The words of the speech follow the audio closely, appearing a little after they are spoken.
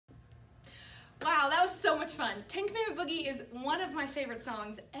Wow, that was so much fun. Ten Commandment Boogie is one of my favorite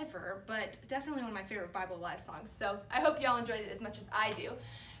songs ever, but definitely one of my favorite Bible Live songs. So I hope y'all enjoyed it as much as I do.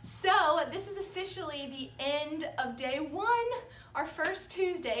 So this is officially the end of day one, our first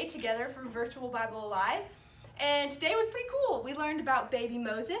Tuesday together for Virtual Bible Live. And today was pretty cool. We learned about baby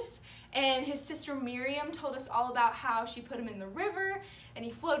Moses, and his sister Miriam told us all about how she put him in the river, and he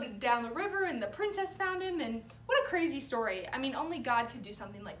floated down the river, and the princess found him, and what a crazy story. I mean, only God could do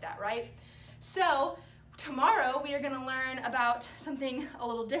something like that, right? So tomorrow we are going to learn about something a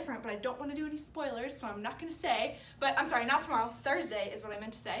little different, but I don't want to do any spoilers, so I'm not going to say. But I'm sorry, not tomorrow. Thursday is what I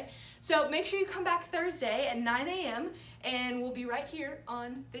meant to say. So make sure you come back Thursday at 9 a.m. and we'll be right here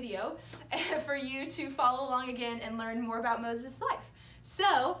on video for you to follow along again and learn more about Moses' life.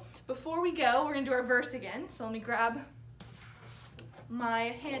 So before we go, we're going to do our verse again. So let me grab my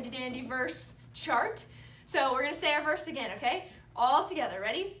handy dandy verse chart. So we're going to say our verse again, okay? All together.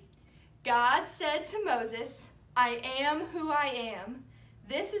 Ready? God said to Moses, I am who I am.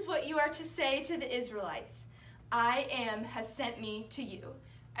 This is what you are to say to the Israelites. I am has sent me to you.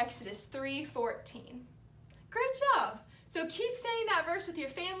 Exodus 3:14. Great job. So keep saying that verse with your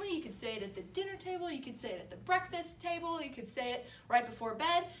family. You could say it at the dinner table. You could say it at the breakfast table. You could say it right before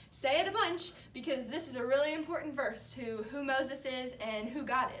bed. Say it a bunch because this is a really important verse to who Moses is and who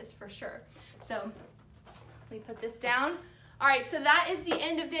God is for sure. So let me put this down. All right, so that is the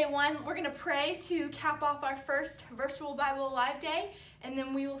end of day one. We're going to pray to cap off our first Virtual Bible Live day, and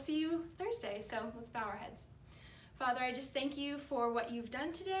then we will see you Thursday. So let's bow our heads. Father, I just thank you for what you've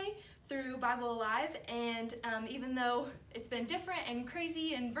done today through Bible Live, and even though it's been different and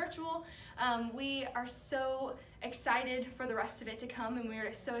crazy and virtual, we are so excited for the rest of it to come, and we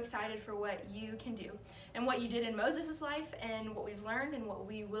are so excited for what you can do and what you did in Moses' life and what we've learned and what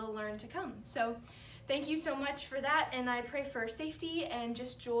we will learn to come. So thank you so much for that, and I pray for safety and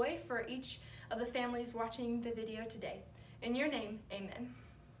just joy for each of the families watching the video today. In your name, amen.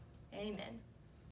 Amen.